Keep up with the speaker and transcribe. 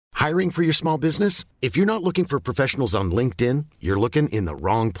Hiring for your small business? If you're not looking for professionals on LinkedIn, you're looking in the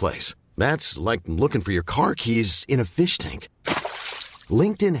wrong place. That's like looking for your car keys in a fish tank.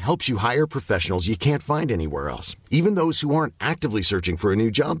 LinkedIn helps you hire professionals you can't find anywhere else, even those who aren't actively searching for a new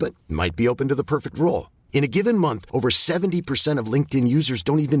job but might be open to the perfect role. In a given month, over 70% of LinkedIn users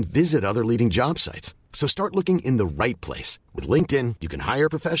don't even visit other leading job sites. So start looking in the right place. With LinkedIn, you can hire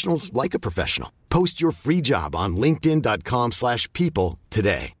professionals like a professional. Post your free job on linkedin.com/people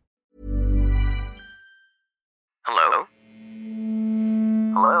today. Hello?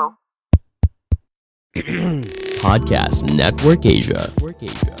 Hello? Podcast Network Asia.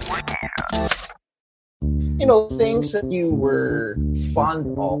 You know, things that you were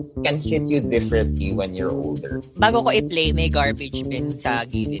fond of can hit you differently when you're older. Bago ko i-play, may garbage bin sa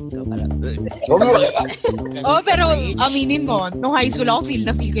gilid ko. Pero aminin mo, nung high school ako, feel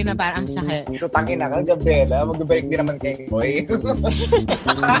ko na parang ang sakit. Tangin na, kagabi na, magbabalik din naman kay Boy.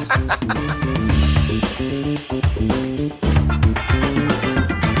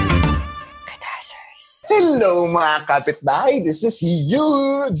 Hello mga kapitbahay, this is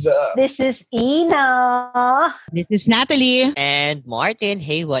Yudes. This is Ina. This is Natalie. And Martin,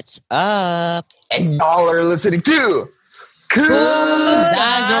 hey, what's up? And y'all are listening to Kudazzers.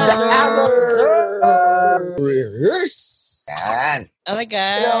 Yan. Oh my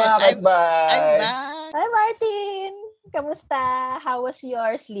God. Hello mga kapitbahay. I'm back. Hi Martin. Kamusta? How was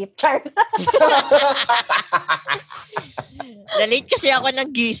your sleep? Char. Nalate kasi ako ng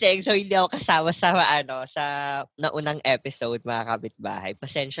gising, so hindi ako kasama sa sa naunang episode, mga kapitbahay.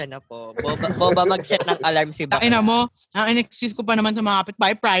 Pasensya na po. Boba mag-set ng alarm si Baka. Takin na mo, ang in-excuse ko pa naman sa mga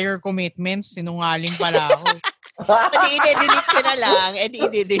kapitbahay, prior commitments, sinungaling pala ako. I-delete ko na lang.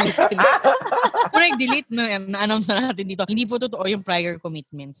 I-delete ko na. Kung nag-delete, na-announce na natin dito. Hindi po totoo yung prior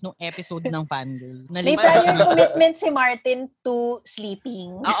commitments nung episode ng Fangirl. May prior commitment si Martin to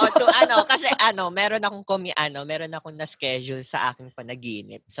sleeping. Oo, kasi meron akong na-schedule sa aking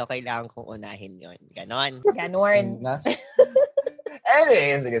panaginip. So, kailangan kong unahin yon. Ganon.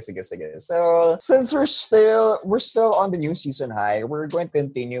 Anyways, sige. So, since we're still on the new season high, we're going to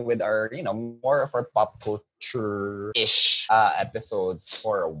continue with our, more of our pop culture-ish episodes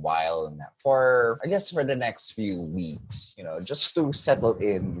for a while now. For the next few weeks, just to settle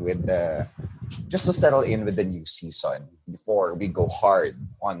in with the new season before we go hard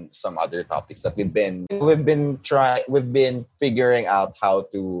on some other topics that we've been figuring out how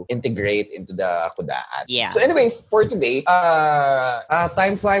to integrate into the Kudaan. Yeah. So anyway, for today,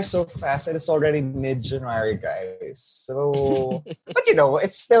 time flies so fast and it's already mid-January, guys. So, but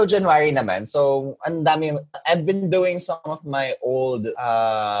it's still January naman. So, I've been doing some of my old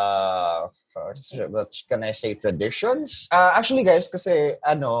what can I say, traditions? Actually, guys, kasi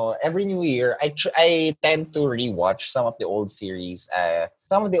every New Year, I tend to rewatch some of the old series. I've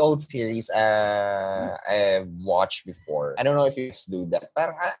watched before. I don't know if you guys do that.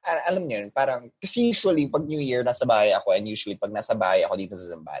 Parang, alam niyo yun, parang, kasi usually, pag New Year, nasa bahay ako, and usually, pag nasa bahay ako dito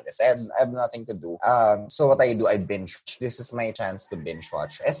sa Zambales, I have nothing to do. So what I do, I binge watch. This is my chance to binge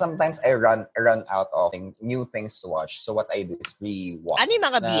watch. And sometimes I run out of new things to watch. So what I do is re-watch. Ano yung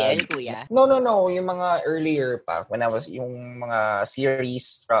mga BL, kuya? No. Yung mga earlier pa, when I was, yung mga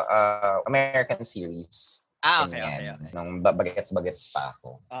series, American series. Okay. Nung bagets pa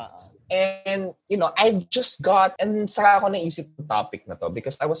ako. And, I've just got, and saka ako naisip yung topic na to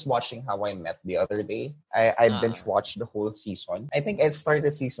because I was watching How I Met the other day. I binge watched the whole season. I think I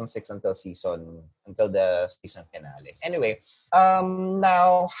started season 6 until the season finale. Anyway,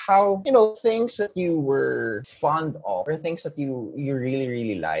 now how, things that you were fond of or things that you really,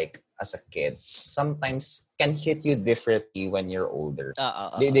 really like as a kid sometimes can hit you differently when you're older.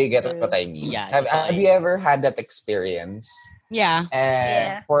 Do you get what I mean? Yeah. Have you ever had that experience? Yeah.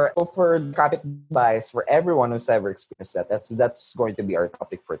 And for kapitbahays, for everyone who's ever experienced that, that's going to be our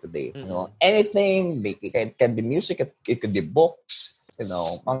topic for today. Mm-hmm. Anything, it can be music, it could be books,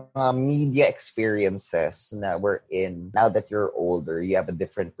 mga media experiences na we're in. Now that you're older, you have a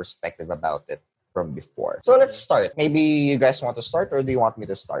different perspective about it from before. So let's start. Maybe you guys want to start or do you want me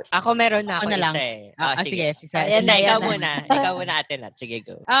to start? Ako meron na ako na lang. isa eh. Sige. Ikaw muna. Ikaw muna, Ate Nat. Sige,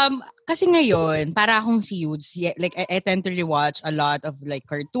 go. Kasi ngayon, para akong si Yudes, like I tend to rewatch a lot of like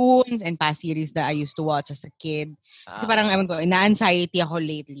cartoons and past series that I used to watch as a kid. Kasi parang, na-anxiety ako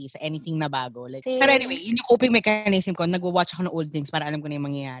lately sa anything na bago. Like, pero anyway, yun yung coping mechanism ko. Nag-watch ako ng old things para alam ko na yung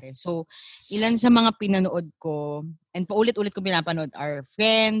mangyayari. So, ilan sa mga pinanood ko, and paulit-ulit ko pinapanood are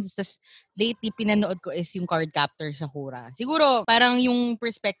Friends. Tas lately, pinanood ko is yung Cardcaptor Sakura. Siguro, parang yung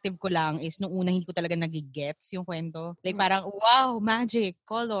perspective ko lang is nung una hindi ko talaga nagigets yung kwento. Like parang, wow, magic,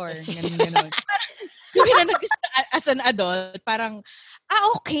 color, ganun. Yung pinanood ko siya as an adult, parang,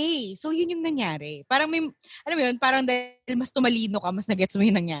 okay. So, yun yung nangyari. Parang may, alam mo yun, parang dahil mas tumalino ka, mas nagets mo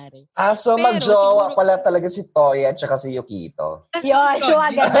yung nangyari. So pero, mag-jowa pala talaga si Toya at saka si Yukito.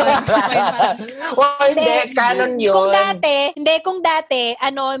 Joshua, ganun. Hindi, canon yun. Kung dati,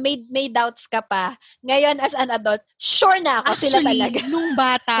 may doubts ka pa. Ngayon, as an adult, sure na ako sila talaga. Nung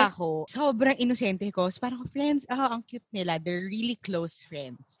bata ko, sobrang inosente ko. So, parang friends, ang cute nila. They're really close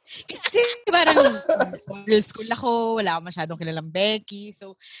friends. Kasi parang girls school ako, wala akong masyadong kilalang Becky.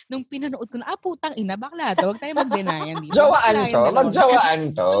 So, nung pinanood ko na, putang ina, bakla to. Huwag tayo mag-denayan dito.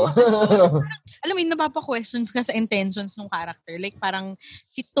 Magjawaan to. Alam mo yun, napapa-questions ka sa intentions ng character. Like, parang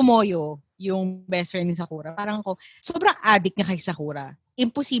si Tomoyo, yung best friend ni Sakura. Parang sobrang addict niya kay Sakura.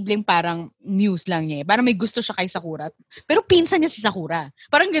 Imposibleng parang muse lang niya. Parang may gusto siya kay Sakura. Pero pinsan niya si Sakura.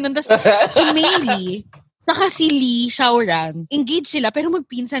 Parang ganun. Tas si Meili, saka si Lee Shaoran, engaged sila, pero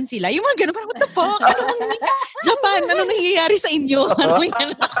magpinsan sila. Yung mga ganun, parang what the fuck? Japan, ano nangyayari sa inyo? Ano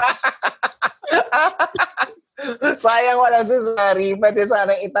yan? Sayang wala si Sari. Pwede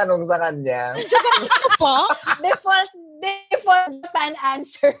sana itanong sa kanya. Japan, ano po? Default Japan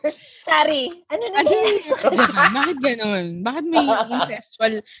answer. Sari, ano na Japan, bakit ganun? Bakit may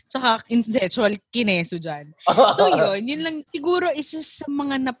incestual kineso dyan? So yun lang. Siguro isa sa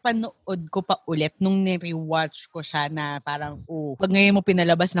mga napanood ko pa ulit nung ni-rewatch ko siya na parang, pag ngayon mo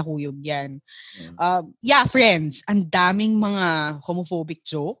pinalabas na kuyog yan. Friends, ang daming mga homophobic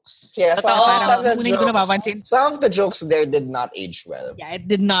jokes. Yeah, some of the jokes there did not age well. Yeah, it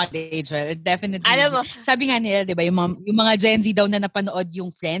did not age well. It definitely. Alam mo, sabi nga nila, 'di ba, yung mga Gen Z daw na napanood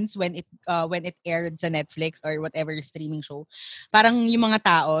yung Friends when it aired sa Netflix or whatever streaming show. Parang yung mga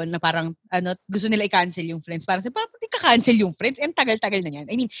tao na parang gusto nila i-cancel yung Friends. Parang di ka-cancel yung Friends. And tagal-tagal na yan.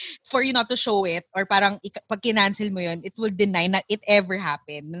 I mean, for you not to show it or parang pag kinancel mo yun, it will deny na it ever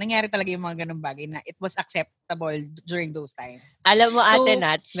happened. Nangyari talaga yung mga ganung bagay na it was acceptable during those times. Alam mo, Ate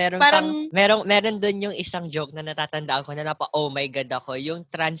Nat, meron doon yung isang joke na natatandaan ko na oh my God ako, yung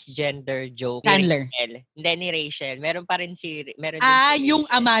transgender joke. Chandler. Hindi, ni Rachel. Meron pa rin yung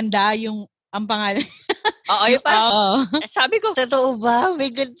Amanda, yung ang pangalan. Oo, yung parang, sabi ko, totoo ba?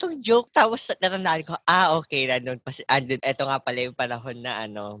 May ganitong joke. Tapos natandaan ko, okay, ito nga pala yung panahon na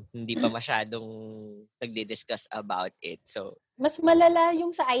hindi pa masyadong nagdi-discuss about it. So, mas malala yung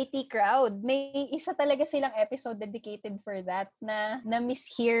sa IT crowd. May isa talaga silang episode dedicated for that na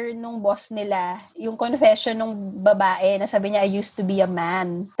mishear nung boss nila yung confession nung babae na sabi niya, I used to be a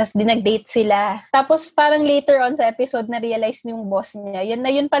man. Tapos dinag-date sila. Tapos parang later on sa episode na-realize yung boss niya,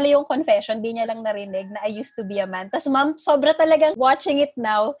 yun pala yung confession, di niya lang narinig na I used to be a man. Tapos ma'am, sobra talagang watching it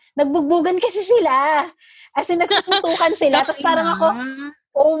now, nagbugbugan kasi sila. As in, nagsutukan sila. Tapos parang ako,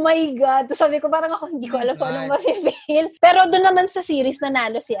 oh my God. Sabi ko, parang ako, hindi ko alam kung anong ma-feel. Pero doon naman sa series,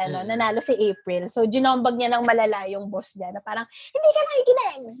 nanalo si April. So, ginombag niya ng malala yung boss niya na parang, hindi ka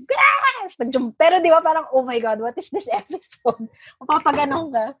nakikinig. Pero di ba parang, oh my God, what is this episode?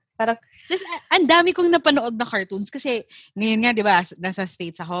 Mapapaganong ka. Parang, ang dami kong napanood na cartoons kasi ngayon nga, di ba, nasa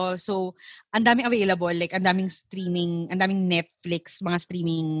States ako. So, ang daming available. Like, ang daming streaming, ang daming Netflix, mga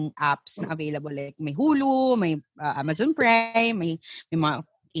streaming apps na available. Like, may Hulu, may Amazon Prime, may mga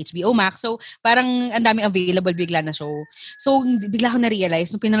HBO Max. So, parang ang daming available bigla na show. So, bigla ko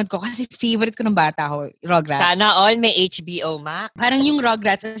na-realize nung pinanood ko kasi favorite ko ng bata ko, Rugrats. Sana all may HBO Max. Parang yung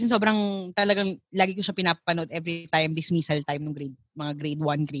Rugrats, kasi sobrang talagang lagi ko siya pinapanood every time, dismissal time ng mga grade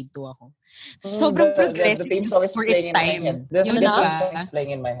 1, grade 2 ako. Sobrang progressive the theme song is for playing its time. In my head. The theme song is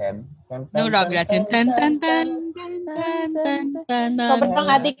playing in my head. Yung Rugrats, yung tan-tan-tan. Sobrang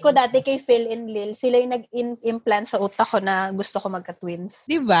addict ko dati kay Phil and Lil. Sila yung nag-implant sa utak ko na gusto ko magka-twins.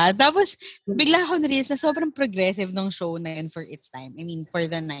 Diba? Tapos, bigla ako na-realize na sobrang progressive ng show na yun for its time. I mean, for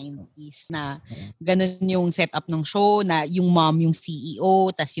the 90s na ganun yung setup ng show na yung mom yung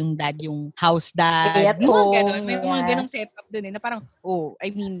CEO, tas yung dad yung house dad. Yung mga ganun. May mga ganung setup dun na parang,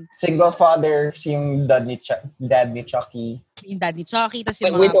 single father, yung dad ni Chucky. Yung dad ni Chucky, tas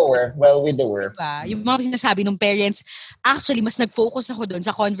yung widower. Diba? Yung mga sinasabi ng parents, actually, mas nag-focus ako doon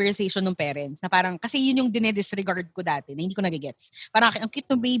sa conversation ng parents na parang, kasi yun yung dinedisregard ko dati na hindi ko nagigets. Parang, ang cute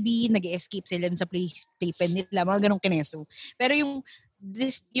ng baby, nag-escape sila sa playpen nila, mga ganong kineso. Pero yung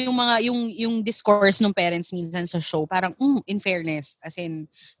discourse ng parents minsan sa show, parang, in fairness, as in,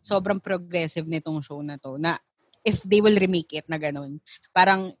 sobrang progressive nitong show na to, na if they will remake it na ganun.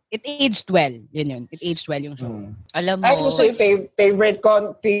 Parang, it aged well. Yun. It aged well yung show. Alam mo. I have to say, favorite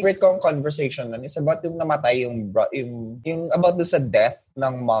kong conversation nun is about yung namatay yung about sa death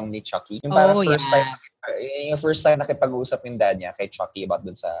ng mom ni Chucky. Yung parang first time Yung first time nakipag-usap yung dad niya kay Chucky about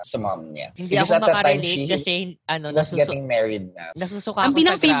dun sa mom niya. Hindi ako makarelate kasi was getting married na. Nasusuka ako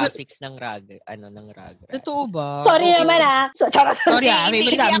sa graphics ng Rugrats. Totoo ba? Sorry naman Sorry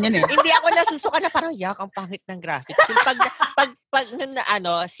favorite namin yan eh. Hindi ako nasusuka na parang ang pangit ng graphics. Yung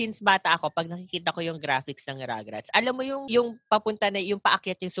since bata ako, pag nakikita ko yung graphics ng Rugrats, alam mo yung papunta na, yung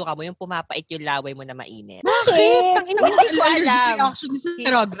paakyat yung suka mo, yung pumapait yung laway mo na mainit. Bakit?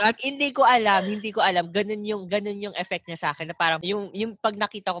 Hindi ko alam. Hindi ko alam. Ganun yung effect niya sa akin na parang yung pag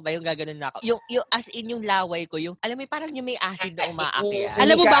nakita ko ba yung gaganon na ako. Yung as in yung laway ko, yung alam mo parang yung may acid na umaakyat.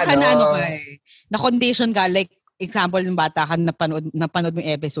 Alam mo baka na condition ka like example yung bata ka napanood mo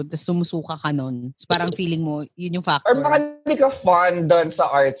yung episode tapos sumusuka ka nun. So, parang feeling mo yun yung factor. Or baka hindi ka fun doon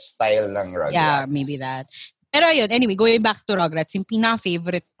sa art style ng Rugrats. Yeah, maybe that. Pero ayun, anyway, going back to Rugrats, yung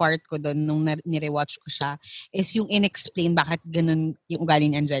pinaka-favorite part ko doon nung nire-watch ko siya is yung in-explain bakit ganun yung ugali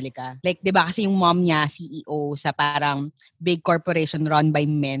ni Angelica. Like, di ba kasi yung mom niya, CEO sa parang big corporation run by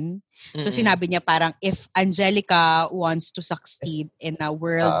men. So, sinabi niya parang if Angelica wants to succeed in a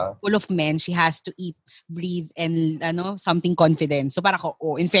world full of men, she has to eat, breathe, and something confident. So, parang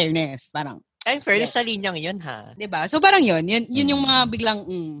in fairness, parang Ay, fairly sa linyang yun, ha? Diba? So, parang yun yung mga biglang,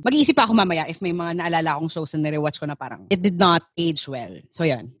 mag-iisip ako mamaya if may mga naalala akong shows na nirewatch ko na parang, it did not age well. So,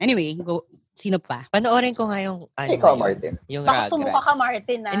 yun. Anyway, sino pa? Panoorin ko nga yung, ikaw, Martin. Yung Baka Rugrats. sumuka ka,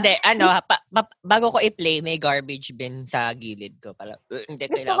 Martin, ha? Hindi, bago ko i-play, may garbage bin sa gilid ko.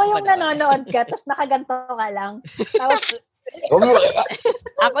 Gusto ko yung nanonood ka, tapos nakaganto ka lang. Tapos,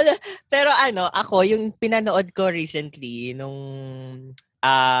 ako, yung pinanood ko recently, nung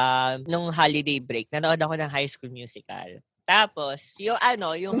holiday break, nanood ako ng High School Musical. Tapos, yung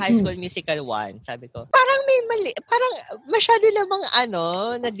High School Musical 1, sabi ko, parang may mali, parang masyado namang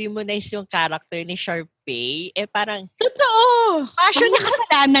na-demonize yung character ni Sharpay. Parang, totoo! Hindi niya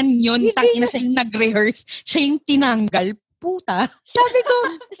kasalanan yun. Tangina siya yung nag-rehearse. Siya yung tinanggal. Puta. Sabi ko,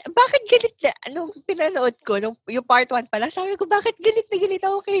 bakit galit na, nung pinanood ko, yung part 1 pala, sabi ko, bakit galit na galit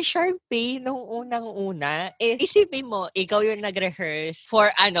ako kay Sharpay nung unang-una? Isipin mo, ikaw yung nag-rehearse for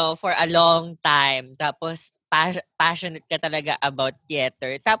a long time. Tapos, passionate ka talaga about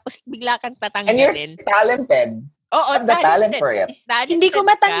theater. Tapos, bigla kang tatanggalin. And you're talented. Oo, the talent for it. Hindi ko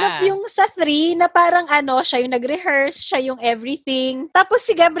matanggap yung sa 3 na parang siya yung nag-rehearse, siya yung everything. Tapos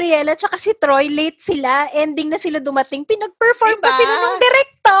si Gabriela tsaka si Troy, late sila, ending na sila dumating. Pinag-perform pa sila ng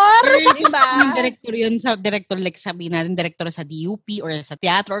director. Diba? Yung director yun sa director, like sabihin natin, director sa DUP or sa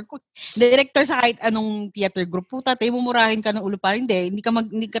teatro or director sa kahit anong theater group. Puta, tayo mumurahin ka ng ulo pa. Hindi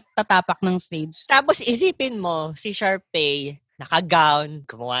ka tatapak ng stage. Tapos isipin mo, si Sharpay, naka-gown,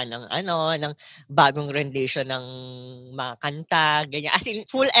 gumawa ng bagong rendition ng mga kanta, ganyan. As in,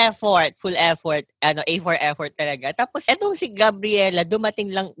 full effort, A4 effort talaga. Tapos, etong si Gabriela,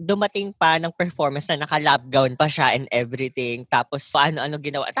 dumating pa ng performance na naka-lap gown pa siya and everything. Tapos, paano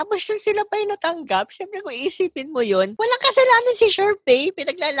ginawa. Tapos, sila pa yung natanggap. Siyempre, kung isipin mo yun, walang kasalanan si Sharpay.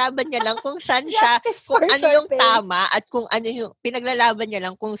 Pinaglalaban niya lang kung saan siya, kung ano yung tama at kung ano yung, pinaglalaban niya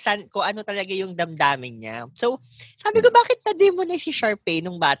lang kung ano talaga yung damdamin niya. So, sabi ko, bakit na-demonize si Sharpay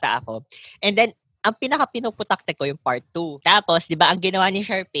nung bata ako? And then, ang pinaka-pinuputakte ko yung part 2. Tapos, di ba, ang ginawa ni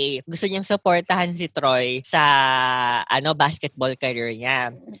Sharpay, gusto niyang supportahan si Troy sa basketball career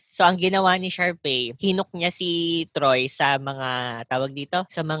niya. So, ang ginawa ni Sharpay, hinok niya si Troy sa mga, tawag dito?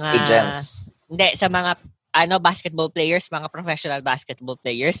 Sa mga agents. Hindi, sa mga basketball players, mga professional basketball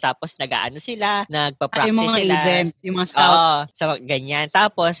players. Tapos, sila, nagpa-practice yung mga sila. Agent, yung mga scout. Oo, so, ganyan.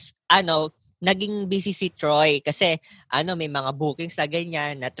 Tapos, naging busy si Troy kasi may mga bookings na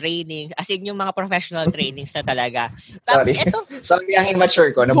ganyan, na training. As in, yung mga professional trainings na talaga. Sorry. Sorry, ang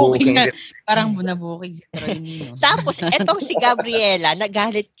immature ko, na-booking. Parang na-booking si Troy. Tapos, etong si Gabriela,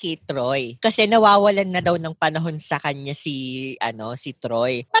 nagalit kay Troy. Kasi nawawalan na daw ng panahon sa kanya si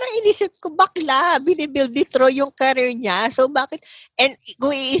Troy. Parang inisip ko, bakla, binibuild ni Troy yung career niya. So, bakit? And kung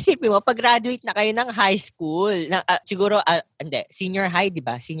iisipin mo, pag-graduate na kayo ng high school, siguro, senior high, di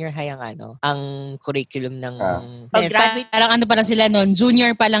ba? Senior high ang curriculum ng pag-graduate. Parang pa lang sila noon,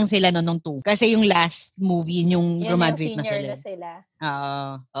 junior pa lang sila noon nung 2. Kasi yung last movie, yung graduate na sila.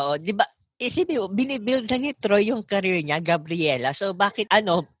 Oo, di ba? Isipin mo, binibuild na ni Troy yung career niya, Gabriela. So, bakit,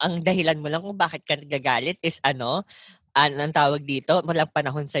 ang dahilan mo lang kung bakit ka nagagalit is, anong tawag dito, walang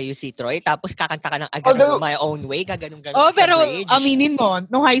panahon sa iyo si Troy, tapos kakanta ka ng Again My Own Way, gaganong-ganon sa pero bridge. aminin mo,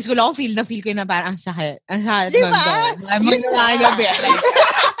 nung high school ako, feel ko na parang ang sakit. Ang sakit. Diba?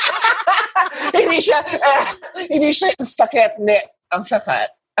 Hindi siya yung sakit, ang sakit.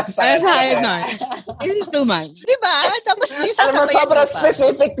 Ang sakit nun. It is too much. Diba? Tapos sobrang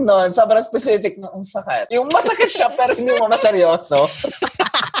specific nun. Sobrang specific nun ang sakit. Yung masakit siya pero hindi mo maseryoso.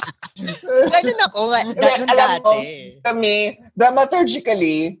 Ganun ako. Ganun Alam mo, dati. kami,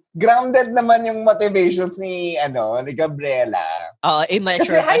 dramaturgically, grounded naman yung motivations ni Gabriela. Oo,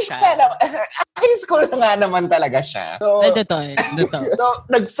 immature pa siya. High school na nga naman talaga siya. So, so,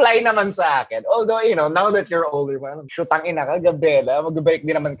 nag-fly naman sa akin. Although, now that you're older, shootang ina ka, Gabriela, mag-break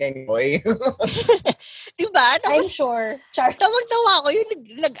din naman kay Boy. Diba? I'm sure. Tawag-tawa ko.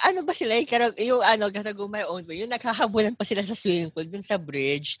 Yung ba sila? Yung gotta go my own way. Yung naghahabulan pa sila sa swimming pool dun sa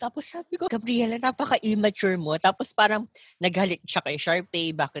bridge. Tapos sabi ko, Gabriela, napaka-immature mo. Tapos parang naghalit siya kay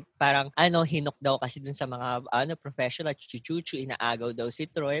Sharpay. Bakit parang hinok daw kasi dun sa mga professional, chuchu, inaagaw daw si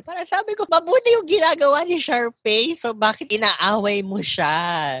Troy. Parang sabi ko, mabuti yung ginagawa ni Sharpay. So bakit inaaway mo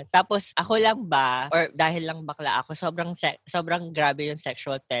siya? Tapos ako lang ba, or dahil lang bakla ako, sobrang grabe yung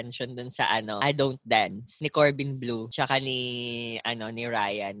sexual tension dun sa I Don't Dance ni Corbin Blue tsaka ni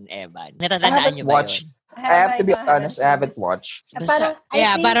Ryan Evan. Natatandaan niyo ba yun? I have to be honest, I haven't watched.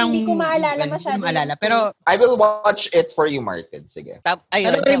 Parang hindi ko maalala masyado. Pero I will watch it for you, Martin. Sige.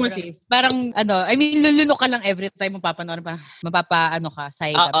 Ayun. Mo sis. Parang lulunok ka lang every time mapapanood, parang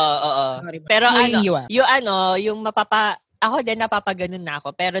say ka. Oo. Pero yung ako din napapaganon na ako,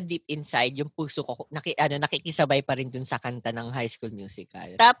 pero deep inside, yung puso ko, nakikisabay pa rin dun sa kanta ng High School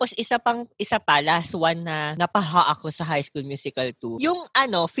Musical. Tapos, isa pa, last one na napaha ako sa High School Musical 2. Yung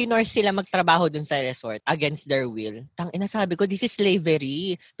finorce sila magtrabaho dun sa resort against their will. Sabi ko, this is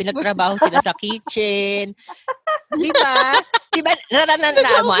slavery. Pinagtrabaho sila sa kitchen. Diba?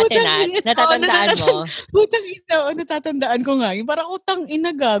 Natatandaan mo, ate Nat? Natatandaan mo? Putang ina, natatandaan ko nga. Yung parang utang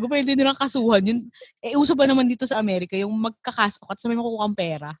ina gago, pwede nilang kasuhan. Yun, uso pa naman dito sa Amerika, yung magkakasok at sa may makukukang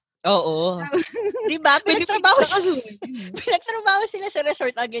pera. Oo. Diba? Pinagtrabaho sila sa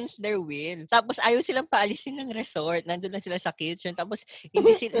resort against their will. Tapos ayaw silang paalisin ng resort. Nandun lang sila sa kitchen. Tapos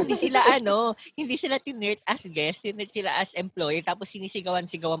hindi sila tinirt as guest, tinirt sila as employee. Tapos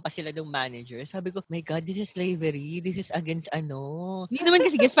sinisigawan-sigawan pa sila ng manager. Sabi ko, my God, this is slavery. This is against Hindi naman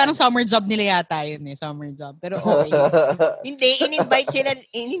kasi guest, parang summer job nila yata yun summer job. Pero okay. Hindi,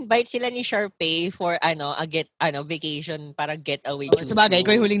 in-invite sila ni Sharpay for vacation, para getaway. Sabagay,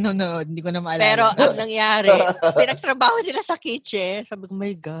 ko yung huling hindi ko na maalala. Pero ang nangyari, pinagtrabaho sila sa kitchen. Sabi ko,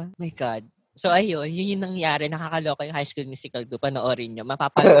 my God. So ayun, yun yung nangyari. Nakakaloka yung High School Musical 2. Panoorin nyo.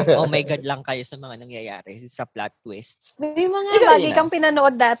 Oh my God lang kayo sa mga nangyayari sa plot twists. May mga bagay kang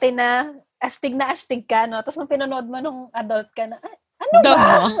pinanood dati na astig ka, no? Tapos nung pinanood mo nung adult ka na, ano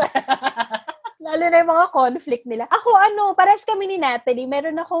ba? Lalo na yung mga conflict nila. Ako, parehas kami ni Natalie,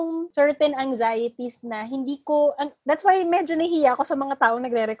 meron akong certain anxieties na hindi ko, that's why medyo nahihiya ako sa mga taong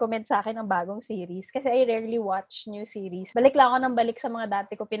nagre-recommend sa akin ng bagong series. Kasi I rarely watch new series. Balik lang ako ng balik sa mga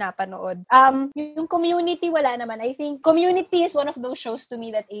dati ko pinapanood. Yung Community, wala naman. I think Community is one of those shows to me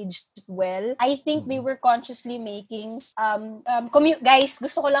that aged well. I think they were consciously making, guys,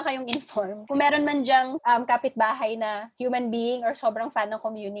 gusto ko lang kayong inform. Kung meron man dyang kapitbahay na human being or sobrang fan ng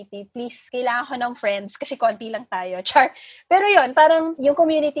Community, please, kailangan ko ng friends kasi konti lang tayo. Char. Pero yun, parang yung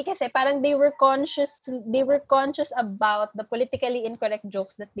Community kasi parang they were conscious about the politically incorrect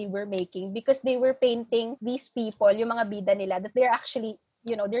jokes that they were making because they were painting these people, yung mga bida nila, that they're actually,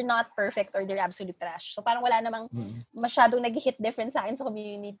 they're not perfect or they're absolute trash. So parang wala namang masyadong nag-hit difference sa akin sa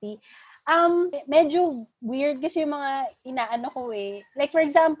Community. Medyo weird kasi yung mga inaano ko Like for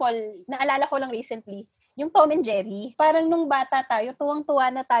example, naalala ko lang recently, yung Tom and Jerry, parang nung bata tayo,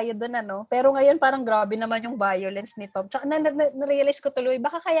 tuwang-tuwa na tayo doon, Pero ngayon parang grabe naman yung violence ni Tom. Tsaka na-realize ko tuloy,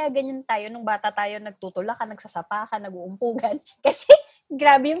 baka kaya ganyan tayo nung bata tayo, nagtutulakan, nagsasapakan, nag-uumpugan. Kasi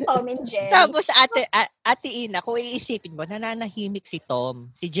grabe yung Tom and Jerry. Tapos ate Ina, kung iisipin mo, nananahimik si Tom.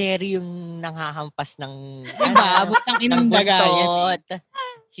 Si Jerry yung nanghahampas ng butang inang dagayan.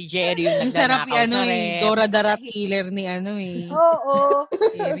 Si Jerry yung nagnanakaw sa rep. Dora Dara killer ni Oo.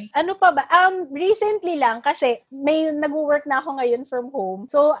 Ano pa ba? Recently lang, kasi may nag-work na ako ngayon from home.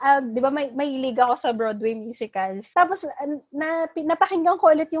 So, di ba may ako sa Broadway musicals. Tapos, napakinggan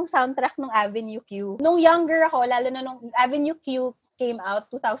ko ulit yung soundtrack ng Avenue Q. Nung younger ako, lalo na nung Avenue Q came out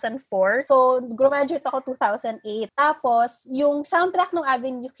 2004. So, graduate ako 2008. Tapos, yung soundtrack ng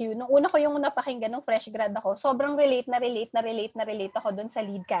Avenue Q, nung una ko yung napakinggan nung fresh grad ako, sobrang relate ako dun sa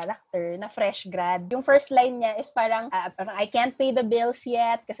lead character na fresh grad. Yung first line niya is parang I can't pay the bills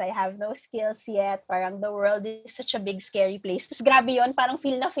yet because I have no skills yet. Parang the world is such a big scary place. Tapos grabe yun, parang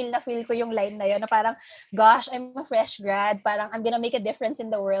feel ko yung line na yun na parang, gosh, I'm a fresh grad. Parang I'm gonna make a difference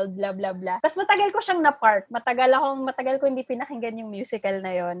in the world, blah, blah, blah. Tapos matagal ko siyang na-park. Matagal ko hindi pinakinggan yung musical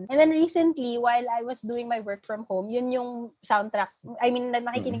na yon. And then recently, while I was doing my work from home, yun yung soundtrack. I mean,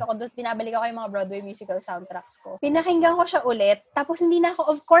 nakikinig ako doon, pinabalik ako yung mga Broadway musical soundtracks ko. Pinakinggan ko siya ulit. Tapos hindi na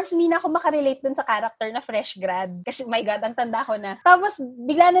ako makarelate dun sa character na fresh grad. Kasi my God, ang tanda ko na. Tapos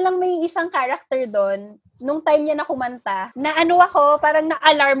bigla na lang may isang character doon, nung time niya na kumanta, na ano ako, parang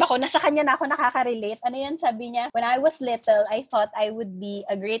na-alarm ako, na sa kanya na ako nakaka-relate. Ano yan, sabi niya, when I was little, I thought I would be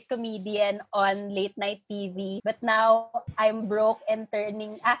a great comedian on late night TV. But now, I'm broke and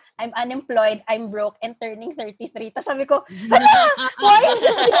I'm unemployed, I'm broke and turning 33. Tapos sabi ko, why is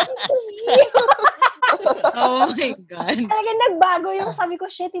this happening to me? Oh my God. Talagang nagbago yung sabi ko,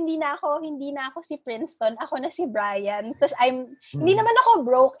 shit, hindi na ako si Princeton, ako na si Brian. Tapos hindi naman ako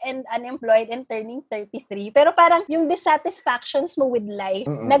broke and unemployed and turning 33. Pero parang yung dissatisfactions mo with life,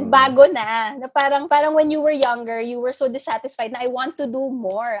 nagbago na. Na parang when you were younger, you were so dissatisfied na I want to do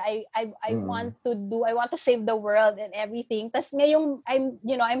more. I want to save the world and everything. Tapos ngayong I'm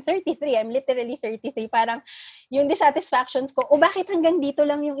 33, I'm literally 33. Parang yung dissatisfactions ko, bakit hanggang dito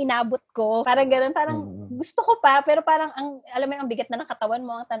lang yung inabot ko? Parang ganun, parang gusto ko pa, pero parang alam mo yung bigat na ng katawan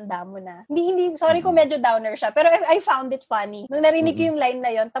mo, ang tanda mo na. Hindi, sorry kung medyo downer siya, pero I found it funny. Nung narinig ko yung line na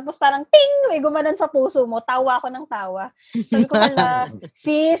yon, tapos parang ting, may gumanon sa puso mo, tawa ako ng tawa. Sabi ko,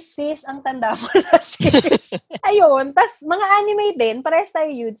 sis, ang tanda mo na, sis. Ayun, tas mga anime din, parehas tayo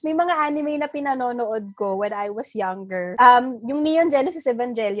youths, may mga anime na pinanonood ko when I was younger. Yung Neon Genesis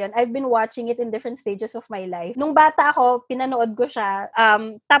Evangelion, I've been watching it in different stages of my life. Nung bata ako, pinanood ko siya,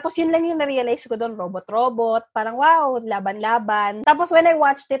 tapos yun lang yung na-realize ko doon, robot, parang wow, laban-laban. Tapos when I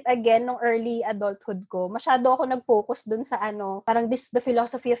watched it again nung early adulthood ko, masyado ako nag-focus dun sa parang the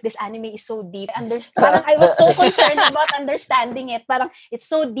philosophy of this anime is so deep. Parang I was so concerned about understanding it. Parang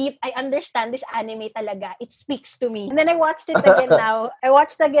it's so deep, I understand this anime talaga. It speaks to me. And then I watched it again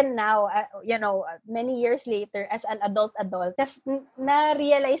now. Many years later as an adult. Kasi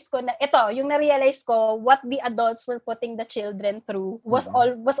na-realize ko what the adults were putting the children through was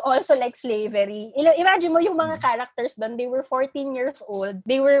also like slavery. Imagine mo yung mga characters doon, they were 14 years old.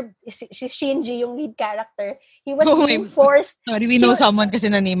 Si Shinji, yung lead character, he was being forced. Sorry, we know someone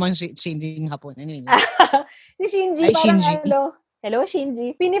kasi na name ang Shinji ng Hapon. Anyway. Si Shinji, Hello,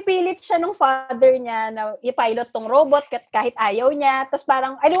 Shinji. Pinipilit siya ng father niya na i-pilot tong robot kahit ayaw niya. Tapos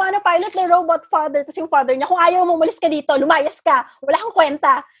parang, I don't wanna pilot the robot, father. Tapos yung father niya, kung ayaw mo, umalis ka dito, lumayas ka. Wala kang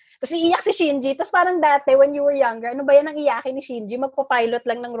kwenta. Tapos iiyak si Shinji. Tapos parang dati, when you were younger, ano ba yan ang iyakin ni Shinji? Magpapilot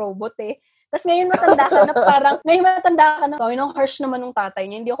lang ng robot eh. Tapos ngayon matanda ka na, ang harsh naman ng tatay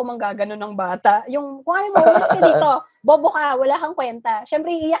niya, hindi ako manggagano ng bata. Yung, kung ayaw mo, umalis ka dito, bobo ka, wala kang kwenta.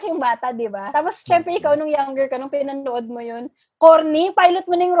 Syempre, iiyak yung bata, di ba? Tapos syempre, ikaw nung younger ka, nung pinanood mo yun, corny, pilot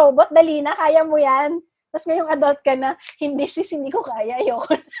mo ng robot, dali na, kaya mo yan. Tapos ngayong adult ka na, hindi ko kaya,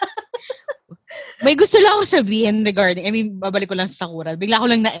 ayoko na. May gusto lang ako sabihin regarding, babalik ko lang sa Sakura. Bigla ko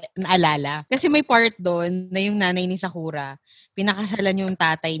lang naalala. Kasi may part doon na yung nanay ni Sakura, pinakasalan yung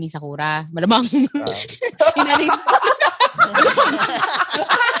tatay ni Sakura. Malamang.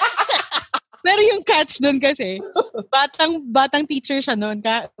 Pero yung catch doon kasi, batang teacher siya noon,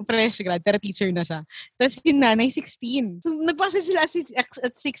 fresh grad, pero teacher na siya. Tapos yung nanay, 16. So, nagpasa sila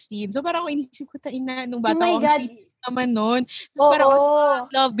at 16. So, parang ako inisip ko, nung bata ko, ang sweet naman noon. Tapos parang,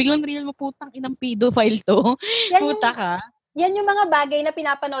 love, biglang real mo, putang inang pedophile to. Puta ka. Yan yung mga bagay na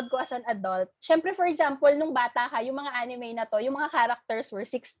pinapanood ko as an adult. Siyempre, for example, nung bata ka, yung mga anime na to, yung mga characters were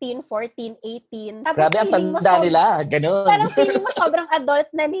 16, 14, 18. Tapos grabe ang tanda nila, ganun. Parang feeling mo sobrang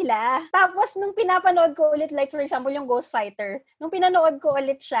adult na nila. Tapos, nung pinapanood ko ulit, like for example, yung Ghost Fighter, nung pinanood ko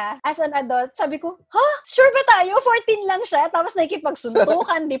ulit siya as an adult, sabi ko, sure ba tayo? 14 lang siya. Tapos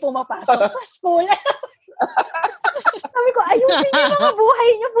nakikipagsuntukan, di pumapasok sa school. Sabi ko, ayusin niyo mga buhay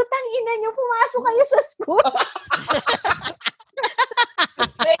niyo, putang ina niyo, pumasok kayo sa school.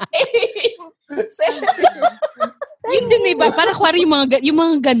 Same. Yun din, diba? Parang kwari yung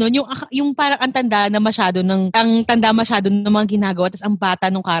mga ganon, yung parang ang tanda masyado ng mga ginagawa, tapos ang bata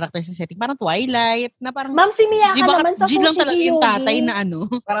ng character sa setting. Parang Twilight, na parang, Ma'am, si Miyaka naman sa Fushigi lang talaga yung tatay na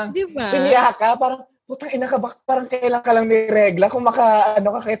parang, diba? Si Miyaka, parang, putang ina ka, parang kailan ka lang niregla kung ka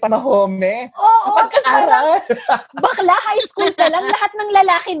kay Tamahome. Oo, pag-aaral. Bakla, high school ka lang, lahat ng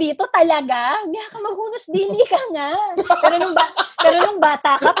lalaki dito talaga. Miyaka, maghunos dili ka nga. Pero nung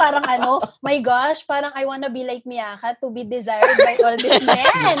bata ka, parang my gosh, parang I wanna be like Miyaka to be desired by all these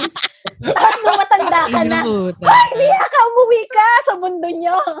men. Tapos nung matanda ka na, Miyaka, umuwi ka sa mundo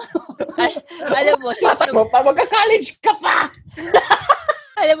nyo. Alam mo, magka-college ka pa.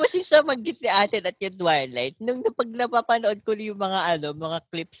 Alam mo, since nabanggit ni ate at yung Twilight, nung napapanood ko yung mga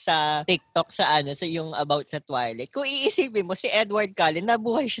clips sa TikTok sa yung about sa Twilight, kung iisipin mo, si Edward Cullen,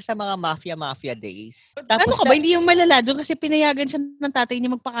 nabuhay siya sa mga mafia days. Tapos ano ka ba? Hindi yung malala doon kasi pinayagan siya ng tatay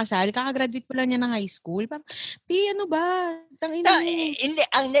niya magpakasal. Kakagraduate pa lang niya ng high school. Parang, ano ba? Hindi,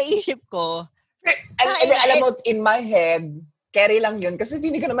 ang naisip ko, alam mo, in my head, carry lang yun. Kasi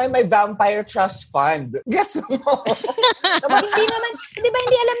hindi ko naman may vampire trust fund. Gets mo? Hindi naman, di ba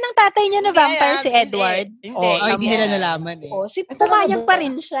hindi alam ng tatay niya na vampire si Edward? Hindi nila nalaman eh. Pumayag pa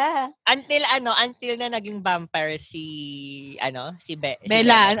rin siya. Until na naging vampire si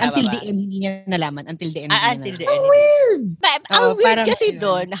Bella, until the end, hindi niya nalaman. Until the end. Until the end. Weird! Ang weird kasi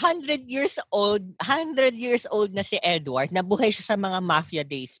doon, 100 years old na si Edward, nabuhay siya sa mga mafia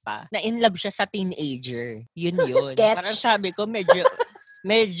days pa, na in love siya sa teenager. Yun. Parang sabi ko,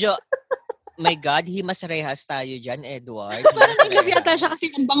 medyo, my God, himas rehas tayo dyan, Edward. Parang in love yata siya kasi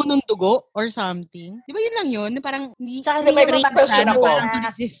ang bango ng dugo or something. Di ba yun lang yun? Parang hindi may question ako.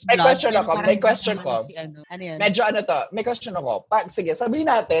 May question ko. Ano yun? Medyo may question ako. Sige, sabihin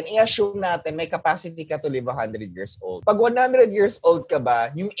natin, i-assume natin may capacity ka to live 100 years old. Pag 100 years old ka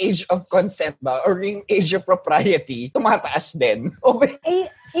ba, yung age of consent ba, or yung age of propriety, tumataas din?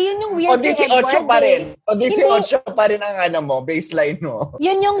 Yun yung weird kay Edward. Pa rin. O 18 pa rin ang baseline mo.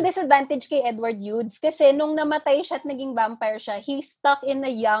 Yun yung disadvantage kay Edward Hughes. Kasi nung namatay siya at naging vampire siya, he's stuck in a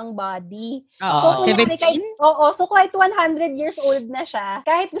young body. So, 17? So kahit 100 years old na siya,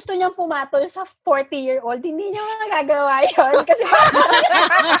 kahit gusto niyang pumatol sa 40-year-old, hindi niya magagawa yun. Kasi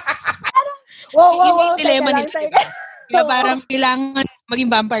yung dilemma nila. Kaya parang kailangan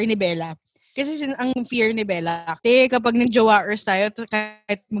maging vampire ni Bella. Kasi ang fear ni Bella, kapag nag-jowaers tayo,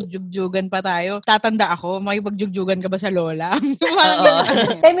 kahit magjugjugan pa tayo, tatanda ako, makipagjugjugan ka ba sa lola?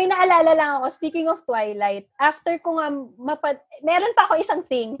 May naalala lang ako, speaking of Twilight, after ko nga, meron pa ako isang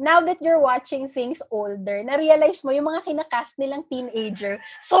thing, now that you're watching things older, na-realize mo, yung mga kinakast nilang teenager,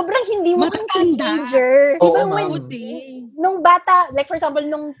 sobrang hindi mo kang teenager. Oo, nung bata, like for example,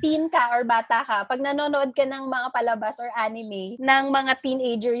 nung teen ka or bata ka, pag nanonood ka ng mga palabas or anime ng mga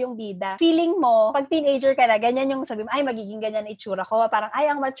teenager yung bida, feeling mo, pag teenager ka na, ganyan yung sabi mo, ay, magiging ganyan itsura ko. Parang, ay,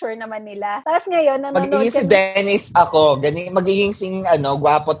 ang mature naman nila. Tapos ngayon, nanonood magiging si Dennis ako. Magiging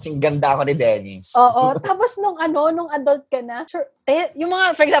gwapot, sing ganda ako ni Dennis. Oo. Tapos nung adult ka na, sure, yung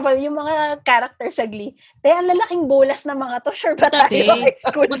mga, for example, yung mga character sa Glee, ang lalaking bolas na mga to, sure ba tayo high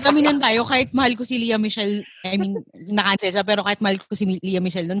school? Magkaminan tayo, kahit mahal ko si Lea Michele, na-cancel siya, pero kahit mahal ko si Lea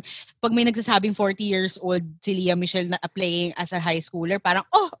Michele nun, pag may nagsasabing 40 years old si Lea Michele na playing as a high schooler, parang,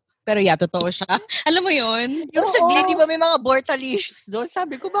 pero totoo siya. Alam mo yun? Yung sa Glee, di ba may mga Bortalicious doon?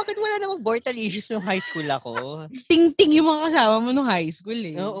 Sabi ko, bakit wala namang Bortalicious nung high school ako? Ting-ting yung mga kasama mo nung high school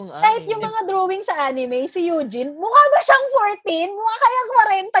eh. Oo nga. Kahit yung mga drawing sa anime, si Eugene, mukha ba siyang 14? Mukha kayang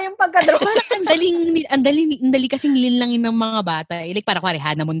 40 yung pagka-drawing. Ang dali kasing linlangin ng mga bata. Like parang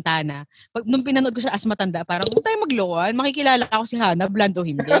Hannah Montana. Nung pinanood ko siya as matanda, parang huwag tayo magloan. Makikilala ako si Hannah, bland o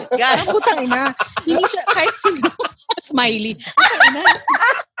hindi. Putang ina. Hindi siya, kahit sino siya, smiley. Putang ina.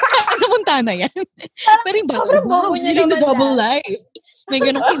 Hannah Montana yan. Pero yung bata, living the double life. May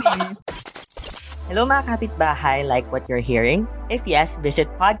ganun kini. Hello mga kapitbahay, like what you're hearing? If yes,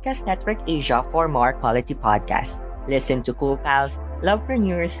 visit Podcast Network Asia for more quality podcasts. Listen to Cool Pals,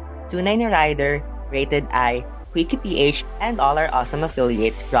 Lovepreneurs, Tunay na Rider, Rated I, Quickie PH, and all our awesome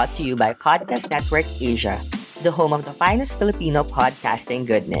affiliates brought to you by Podcast Network Asia, the home of the finest Filipino podcasting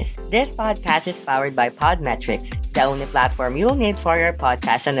goodness. This podcast is powered by Podmetrics, the only platform you'll need for your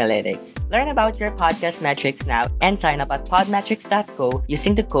podcast analytics. Learn about your podcast metrics now and sign up at podmetrics.co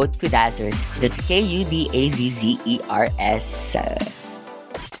using the code KUDAZZERS. That's KUDAZZERS.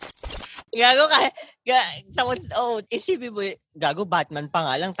 Isipin mo, gago, Batman pa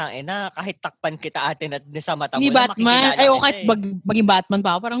nga lang, kahit takpan kita atin at sa mata mo. Ni Batman, kahit maging Batman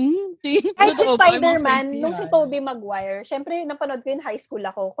pa ako, parang, kahit si Spider-Man, nung si Tobey Maguire, syempre, napanood ko yun high school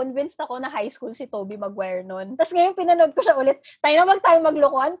ako. Convinced ako na high school si Tobey Maguire nun. Tapos ngayon, pinanood ko siya ulit. Tayo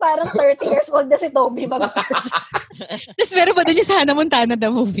maglokohan, parang 30 years old na si Tobey Maguire. Tapos meron ba doon yung sa Hannah Montana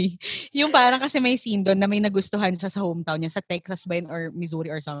the movie? Yung parang kasi may scene doon na may nagustuhan siya sa hometown niya, sa Texas ba yun, or Missouri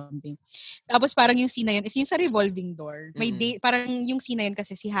or something. Tapos parang yung scene na yun is yung sa revolving door. May date, parang yung scene na yun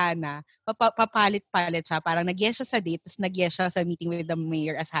kasi si Hannah, papalit-palit siya. Parang nag-yes siya sa date, tapos nag-yes siya sa meeting with the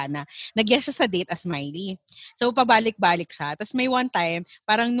mayor as Hannah. Nag-yes siya sa date as Miley. So, pabalik-balik siya. Tapos may one time,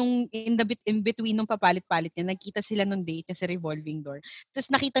 parang nung in between nung papalit-palit niya, nagkita sila nung date niya sa revolving door. Tapos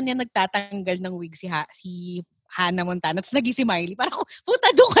nakita niya nagtatanggal ng wig si Hannah Montana. Tapos naging si Miley. Parang ako, puta,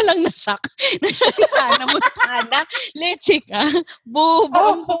 doon ka lang na-shock. Na siya si Hannah Montana. Leche ka.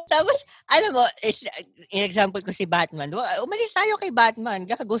 Bobo. Tapos, alam mo, example ko si Batman. Umalis tayo kay Batman.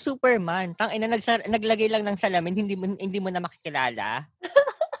 Gago, Superman. Tangina, naglagay lang ng salamin, hindi mo na makikilala.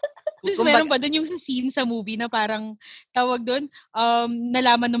 Tapos meron pa doon yung sa scene sa movie na parang tawag doon,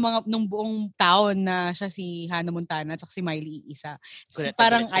 nalaman ng buong taon na siya si Hannah Montana at si Miley isa.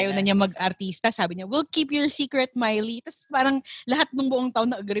 Parang ayaw na niya mag-artista. Sabi niya, we'll keep your secret, Miley. Tapos parang lahat ng buong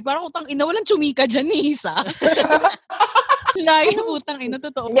taon na-agree. Parang utang ina, walang chumika dyan ni isa. Lagi putang ina,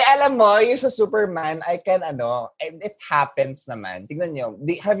 totoo. Hindi, alam mo, yung sa Superman, it happens naman. Tignan nyo,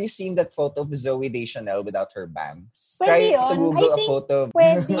 have you seen that photo of Zooey Deschanel without her bangs? Try to Google a photo.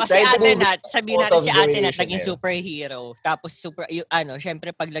 Kasi ate Nat, sabihin natin si ate Nat naging superhero. Tapos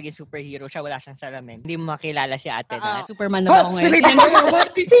syempre pag naging superhero siya, wala siyang salamin. Hindi mo makilala si ate Nat. Superman na ako ngayon.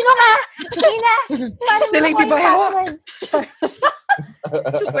 Sino ka? Sina? Stiling di ba hawak?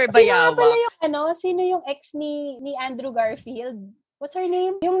 Super bayawa. Sino yung ex ni Andrew Garfield? What's her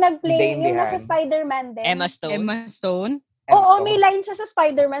name? Yung nag-play, yung nasa Spider-Man din. Emma Stone? Oo, may line siya sa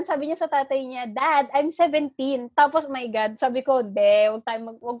Spider-Man. Sabi niya sa tatay niya, Dad, I'm 17. Tapos, my God, sabi ko, wag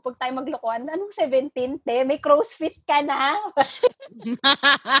tayo maglokohan. Anong 17? May crow's feet ka na.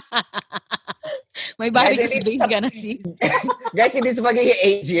 May varicose veins ka na Guys, hindi sa magiging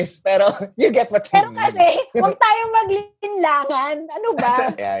ageist, pero you get what I mean. Pero kasi, huwag tayong maglinlangan. Ano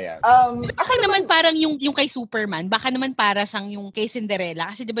ba? Yeah. Baka naman parang yung kay Superman, baka naman para siyang yung kay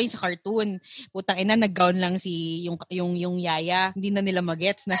Cinderella. Kasi diba yung sa cartoon, putang ina, nag-gown lang si yung yaya. Hindi na nila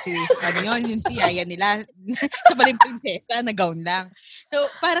magets na si, yung si yaya nila. Siya pala yung prinsesa, nag-gown lang. So,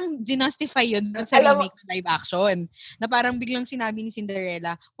 parang ginustify yun sa remake na live action. Na parang biglang sinabi ni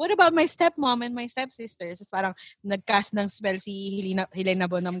Cinderella, what about my stepmom and my stepsisters? Tapos parang nag-cast ng spell si Helena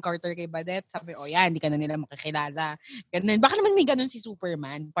Bonham Carter kay Badette. Sabi, yan, hindi ka na nila makakilala. Ganun. Baka naman may ganun si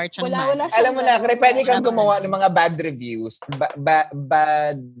Superman. Part siyang magic. Alam mo na, pwede kang gumawa ng mga bad reviews,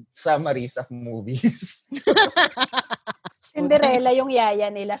 bad summaries of movies. Cinderella yung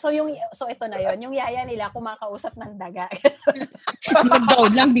yaya nila. So ito na yon, yung yaya nila kumakausap ng daga.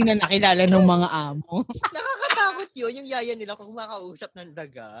 Nag-down lang, di na nakilala ng mga amo. Nakakatakot yun, yung yaya nila kumakausap ng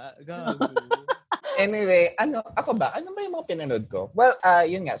daga. Gago. Anyway, ako ba? Ano ba yung mga pinanood ko? Well,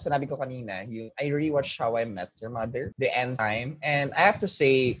 yun nga, sinabi ko kanina, I rewatched How I Met Your Mother, The End Time, and I have to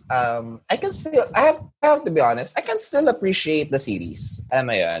say, I have to be honest, I can still appreciate the series. Alam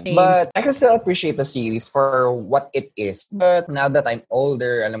mo yun? But I can still appreciate the series for what it is. But now that I'm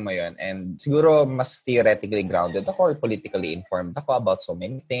older, alam mo yun, and siguro mas theoretically grounded ako or politically informed ako about so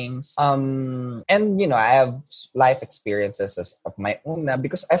many things. And, I have life experiences of my own na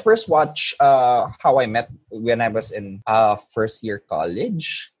because I first watched How I Met when I was in first year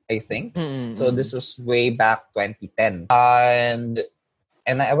college, I think. Mm-hmm. So this was way back 2010. And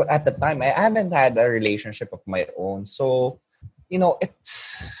at the time, I haven't had a relationship of my own. So,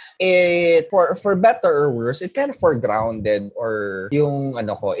 for better or worse, it kind of foregrounded or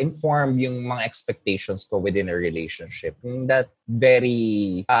informed yung mga expectations ko within a relationship. In that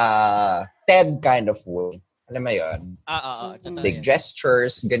very Ted kind of way. Alam mo yun? Big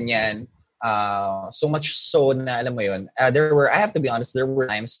gestures, ganyan. So much so na alam mo yun, I have to be honest, there were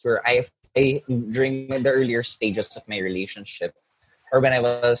times where I during the earlier stages of my relationship or when I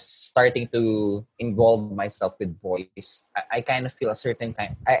was starting to involve myself with boys, I kind of feel a certain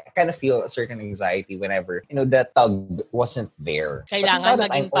anxiety whenever that tug wasn't there. Kailangan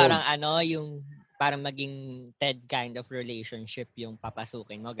maging parang maging Ted kind of relationship yung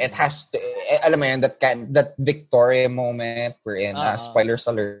papasukin mo. It has to, alam mo yun, that Victoria moment wherein, spoilers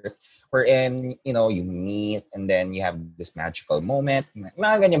alert, wherein, you meet and then you have this magical moment.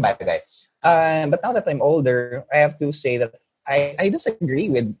 Mga ganyan bagay. But now that I'm older, I have to say that I disagree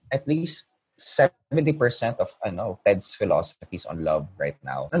with at least 70% of Ted's philosophies on love right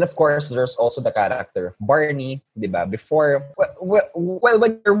now. And of course, there's also the character of Barney, diba? Before,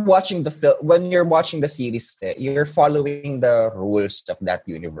 when you're watching the series, you're following the rules of that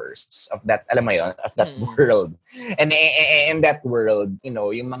universe, of that, alam mo yun, of that world. And in that world,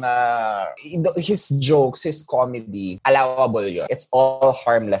 yung mga, his jokes, his comedy, allowable yun. It's all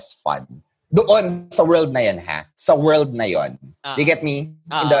harmless fun. Doon sa world na yan, ha? Sa world na yon. Do you get me?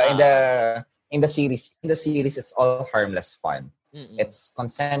 In the series, it's all harmless fun. Mm-mm. It's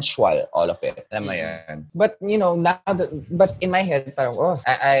consensual, all of it. Alam mo yan. But, but in my head, parang,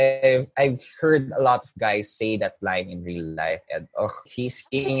 I've heard a lot of guys say that line in real life. And, he's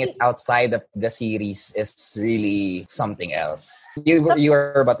seeing it outside of the series is really something else. You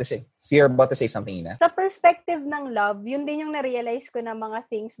were about to say? So you're about to say something, Ina? Sa perspective ng love, yun din yung na-realize ko na mga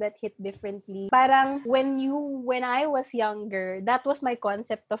things that hit differently. Parang when I was younger, that was my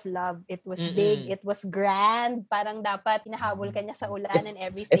concept of love. It was big, it was grand. Parang dapat hinahabol ka niya sa ulan and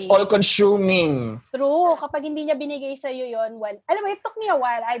everything. It's all-consuming. True. Kapag hindi niya binigay sa'yo yun, alam mo, it took me a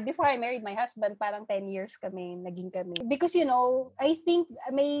while. Before I married my husband, parang 10 years naging kami. Because, I think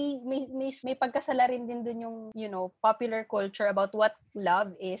may pagkasala rin din dun yung, popular culture about what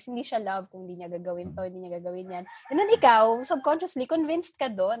love is. Hindi siya love kung hindi niya gagawin to, hindi niya gagawin yan. And then ikaw, subconsciously, convinced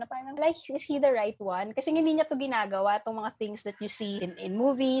ka doon na parang, like, is he the right one? Kasi hindi niya to ginagawa, itong mga things that you see in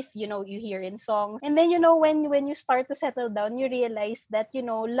movies, you hear in songs. And then, when you start to settle down, you realize that,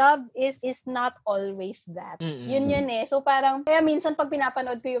 love is not always that. Yun eh. So parang, kaya minsan pag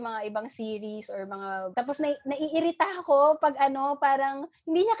pinapanood ko yung mga ibang series or mga, tapos naiirita ako pag parang,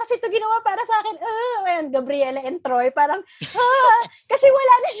 hindi niya kasi to ginawa para sa akin. Gabriela and Troy, parang, kasi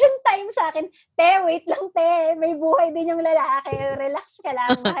wala na siyang time sa akin. Wait lang, may buhay din yung lalaki. Relax ka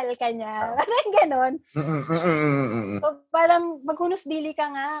lang, mahal ka niya. Parang ganon. So, parang maghunos dili ka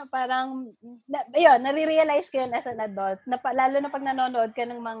nga, parang, nare-realize ko yun as an adult. Lalo na pag nanonood ka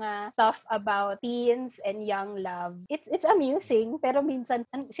ng mga stuff about teens and young love. It's amusing, pero minsan,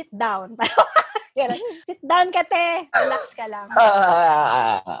 sit down. Sit down ka, relax ka lang.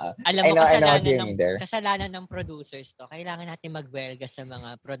 Alam mo, kasalanan ng producers to. Kailangan natin magwelga sa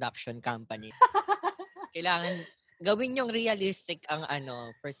mga production company. Kailangan gawin yung realistic ang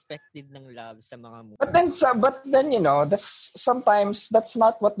perspective ng love sa mga movie. But then sometimes that's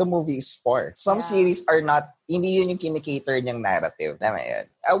not what the movie is for. Some series are not, hindi yun yung kinikater niyang narrative.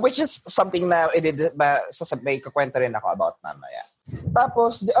 Which is something na may kakwento rin ako about mamaya.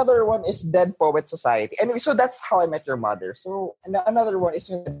 Tapos, the other one is Dead Poet Society. Anyway, so that's How I Met Your Mother. So, another one is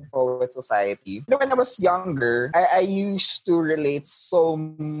Dead Poet Society. When I was younger, I used to relate so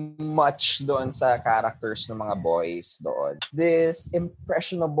much doon sa characters ng mga boys doon. This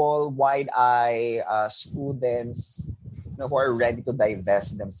impressionable, wide-eye students who are ready to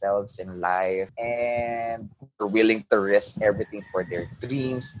divest themselves in life and are willing to risk everything for their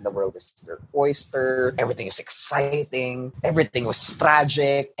dreams. The world is their oyster. Everything is exciting. Everything was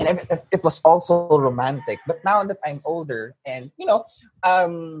tragic. And it was also romantic. But now that I'm older and, I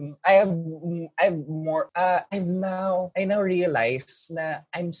now realize na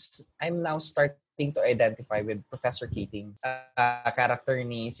I'm now starting to identify with Professor Keating, character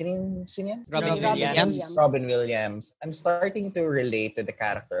ni sino yan? Robin Williams. I'm starting to relate to the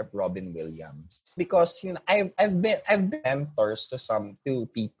character of Robin Williams because I've been mentors to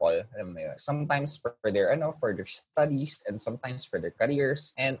people, sometimes for their studies and sometimes for their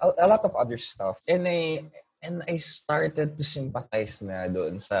careers and a lot of other stuff. And I started to sympathize na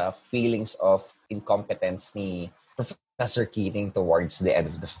doon sa feelings of incompetence ni Professor Keating towards the end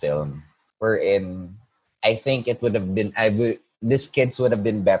of the film. Wherein I think it would have been these kids would have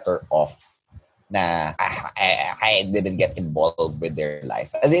been better off na I didn't get involved with their life.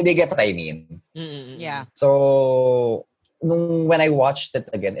 They get what I mean. Yeah. So when I watched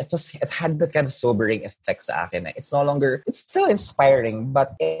it again, it had the kind of sobering effect sa akin. It's still inspiring,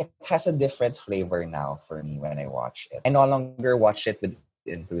 but it has a different flavor now for me when I watch it. I no longer watch it with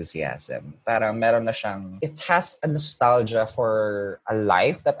enthusiasm. Parang meron na siyang, it has a nostalgia for a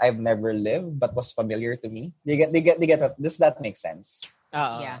life that I've never lived but was familiar to me. They get that. Does that make sense?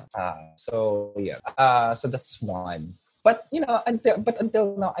 Yeah. So that's one. But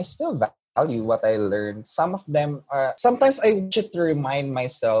until now, I still value what I learned. Some of them are, sometimes I watch it to remind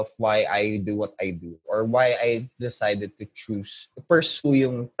myself why I do what I do or why I decided to pursue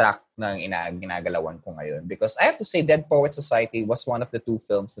yung track ng ginagalawan ko ngayon. Because I have to say, Dead Poet Society was one of the two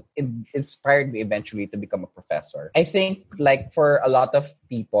films that inspired me eventually to become a professor. I think, like, for a lot of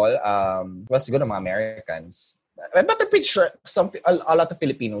people, siguro mga Americans, but I'm pretty sure a lot of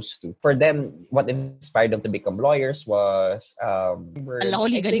Filipinos too. For them, what inspired them to become lawyers was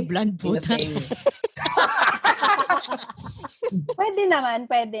legally blonde po. Pwede naman.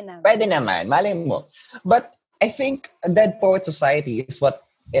 Pwede naman, malay mo. But I think Dead Poet Society is what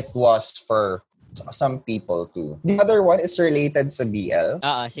it was for some people too. The other one is related sa BL.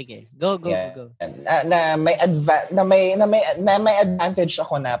 Sige. Go. Na may advantage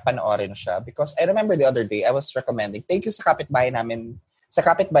ako na panoorin siya because I remember the other day I was recommending. Thank you sa kapitbahay namin. Sa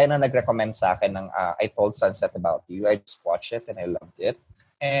kapitbahay na nag-recommend sa akin ng I Told Sunset About You. I just watched it and I loved it.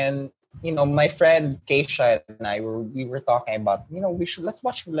 And my friend Keisha and I we were talking about, let's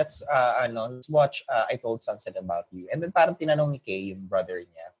watch I Told Sunset About You. And then parang tinanong ni Kay, yung brother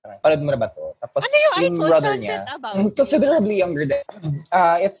niya, parang mo na ba to? Tapos yung brother niya, considerably younger than,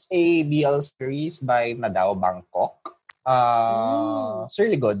 it's a BL series by Nadao Bangkok. It's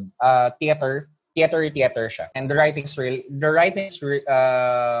really good. Theater siya. And the writing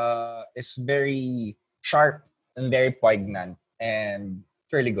is very sharp and very poignant and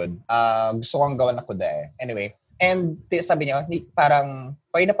it's really good. Gusto kong gawan ako anyway. And sabi niya, parang,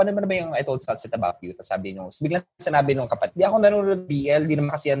 napanood mo na ba yung I Told Sunset About You? Tapos sabi niyo, biglang sinabi nung kapatid, di ako nanonood BL, di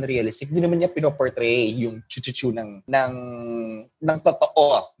naman kasi unrealistic, di naman niya pinoportray yung chuchuchu ng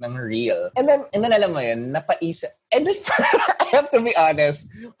totoo, ng real. And then alam mo yun, napaisip. And then, I have to be honest,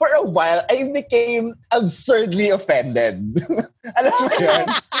 for a while, I became absurdly offended. Alam mo yun?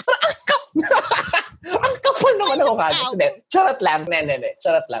 Ang kapal naman ako kagad. Charot lang.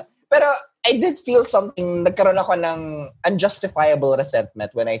 Charot lang. Pero, I did feel something, nagkaroon ako ng unjustifiable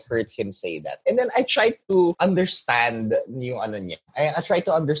resentment when I heard him say that. And then I tried to understand yung niya. I tried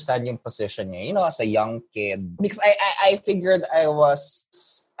to understand yung position niya, as a young kid. Because I figured I'm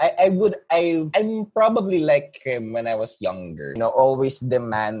probably like him when I was younger. Always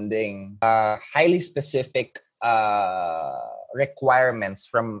demanding highly specific requirements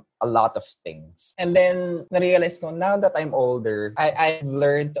from a lot of things. And then, na-realize ko, now that I'm older, I've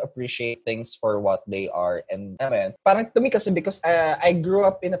learned to appreciate things for what they are. And, parang to me kasi, because I grew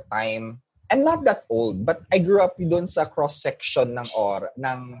up in a time, I'm not that old, but I grew up dun sa cross-section ng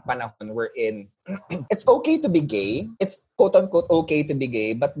panahon wherein it's okay to be gay. It's quote-unquote okay to be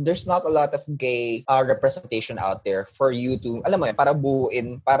gay, but there's not a lot of gay representation out there for you to, alam mo yun, para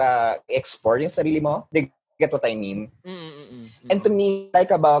buuin, para explore yung sarili mo. Get what I mean? And to me, I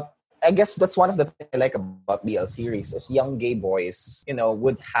guess that's one of the things I like about BL series is young gay boys,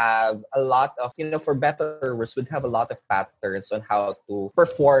 would have a lot of, for better or worse, would have a lot of patterns on how to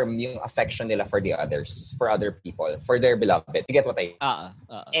perform yung affection nila for the others, for other people, for their beloved. You get what I mean?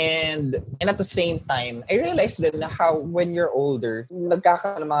 And at the same time, I realized then na how when you're older,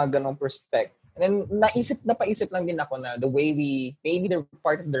 nagkakaroon ng mga ganong perspective. And then, napaisip lang din ako na the way maybe the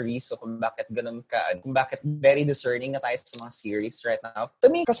part of the reason kung bakit very discerning na tayo sa mga series right now. To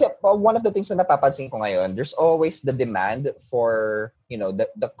me, kasi one of the things na napapansin ko ngayon, there's always the demand for,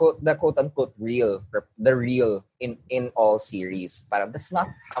 the quote-unquote real, the real in all series. Parang that's not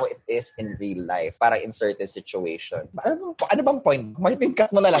how it is in real life. Para in certain situation. Ano bang point? Martin,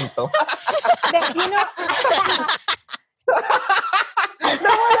 cut mo na lang to.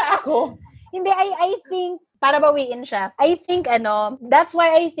 Nawala ako. Hindi, I think, para bawiin siya, I think, that's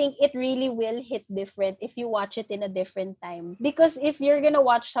why I think it really will hit different if you watch it in a different time. Because if you're gonna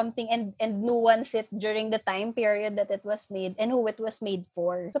watch something and nuance it during the time period that it was made and who it was made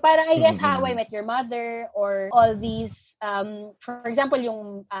for. So parang, I guess, How I Met Your Mother or all these, for example,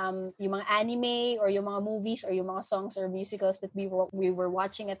 yung mga anime or yung mga movies or yung mga songs or musicals that we were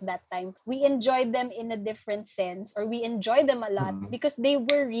watching at that time, we enjoyed them in a different sense or we enjoyed them a lot because they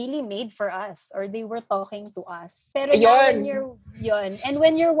were really made for us or they were talking to us. Pero when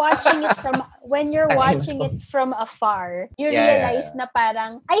you're watching it from afar, you realize na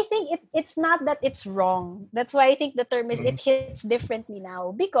parang I think it's not that it's wrong. That's why I think the term is it hits differently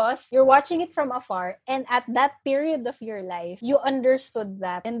now because you're watching it from afar and at that period of your life, you understood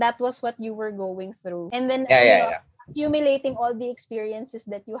that and that was what you were going through. And then accumulating all the experiences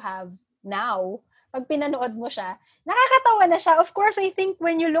that you have now, pag pinanood mo siya, nakakatawa na siya. Of course, I think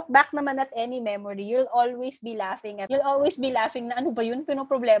when you look back naman at any memory, you'll always be laughing na ano ba yun?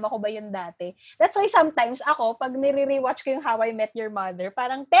 Pinoproblema ko ba yun dati? That's why sometimes ako, pag nire-rewatch ko yung How I Met Your Mother,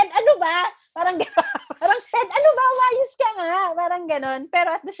 parang, Ted, ano ba? Parang Ted, ano ba? Umayos ka nga. Parang ganon.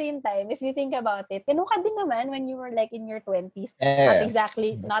 Pero at the same time, if you think about it, ganun ka din naman when you were like in your 20s.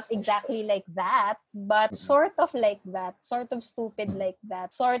 Not exactly like that, but sort of like that. Sort of stupid like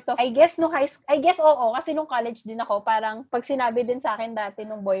that. Sort of, I guess oo, kasi nung college din ako, parang pag sinabi din sa akin dati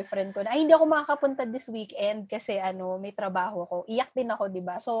nung boyfriend ko na, hindi ako makakapunta this weekend kasi may trabaho ko. Iyak din ako,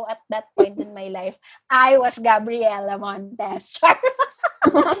 diba? So, at that point in my life, I was Gabriela Montes.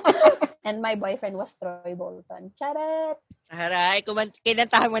 And my boyfriend was Troy Bolton. Charat! Haray,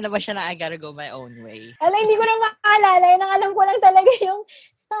 kinantahan mo na ba siya na I Gotta Go My Own Way? Hindi ko na maalala. Yung alam ko lang talaga yung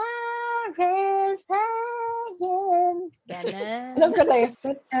Sorry, Ganon. Alam ka na yun.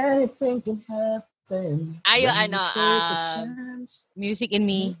 That anything can happen. Ayo, Music in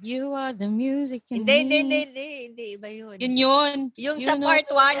Me. You are the music in me. Hindi. Iba yun. Yun. Yung sa part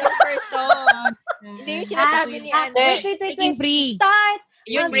 1, yung first song. Hindi yung sinasabi ni Breaking Free. Start.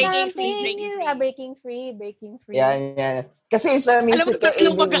 Yung Breaking Free. Breaking Free. Yan. Kasi sa music... Alam mo,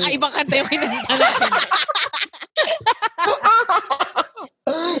 tatlong magkakaibang kanta yung kinanta natin.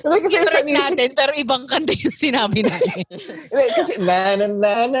 Kasi sa music natin, pero ibang kanta yung sinabi natin. Kasi na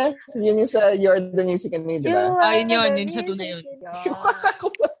yun yung sa You're the Music and Me, di ba? Yun sa tuna yun.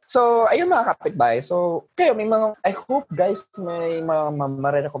 So, ayun mga kapitbahay. So, kayo, I hope guys may mga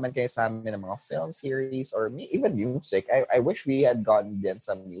marirecommend kayo sa amin ng mga film series or even music. I wish we had gotten then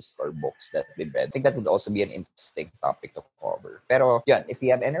some music or books that we read. I think that would also be an interesting topic to cover. Pero, yun, if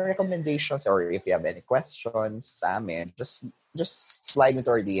you have any recommendations or if you have any questions sa amin, just slide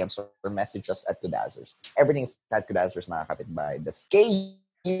into our DMs or message us at Kudazzers. Everything is at Kudazzers, mga kapitbahay. That's Kudazzers.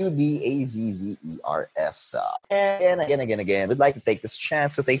 And again, we'd like to take this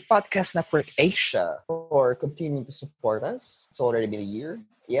chance to thank Podcast Network Asia for continuing to support us. It's already been a year.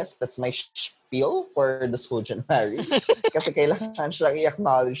 Yes, that's my spiel for this whole January. Kasi kailangan siyang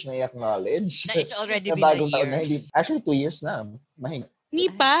i-acknowledge. It's already been a year. Actually, 2 years na. Mahinga.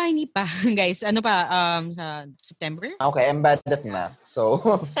 Hindi pa. Guys, ano pa, sa September? Okay, I'm bad at math. So,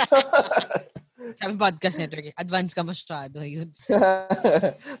 sabi Podcast Network, advance ka masyado, yun.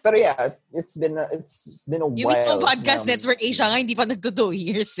 Pero yeah, it's been a while. Yung mismo Podcast Network Asia nga, hindi pa nagto 2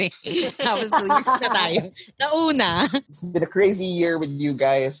 years eh. Tapos 2 years na tayo. Nauna. It's been a crazy year with you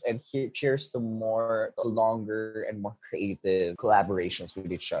guys, and cheers to longer and more creative collaborations with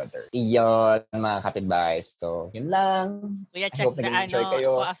each other. Iyon, mga kapitbahay. So, yun lang. Kuya, check the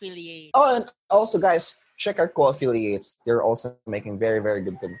co-affiliate. Oh, and also guys, check our co-affiliates. They're also making very, very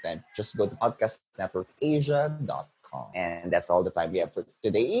good content. Just go to podcastnetworkasia.com. And that's all the time we have for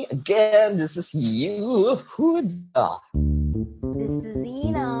today. Again, this is you, Huda. This is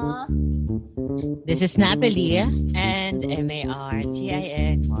Zena. This is Natalie. And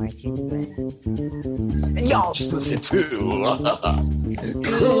MARTIN, Martin. And y'all just listen to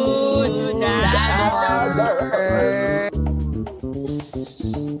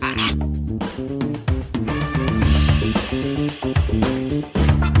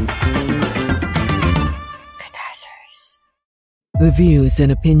Kudazzers. The views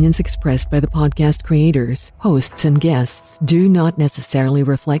and opinions expressed by the podcast creators, hosts, and guests do not necessarily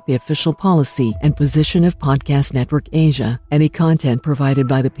reflect the official policy and position of Podcast Network Asia. Any content provided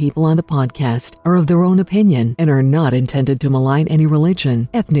by the people on the podcast are of their own opinion and are not intended to malign any religion,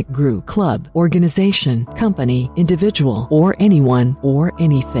 ethnic group, club, organization, company, individual, or anyone or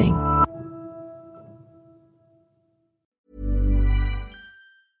anything.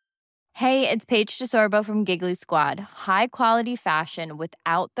 Hey, it's Paige DeSorbo from Giggly Squad. High quality fashion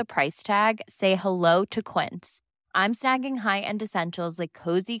without the price tag. Say hello to Quince. I'm snagging high-end essentials like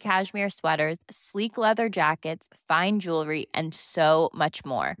cozy cashmere sweaters, sleek leather jackets, fine jewelry, and so much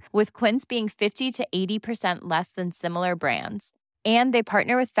more. With Quince being 50 to 80% less than similar brands. And they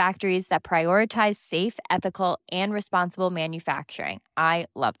partner with factories that prioritize safe, ethical, and responsible manufacturing. I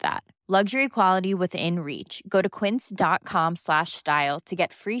love that. Luxury quality within reach. Go to quince.com/style to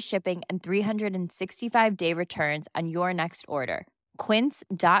get free shipping and 365-day returns on your next order.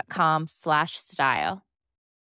 Quince.com/style.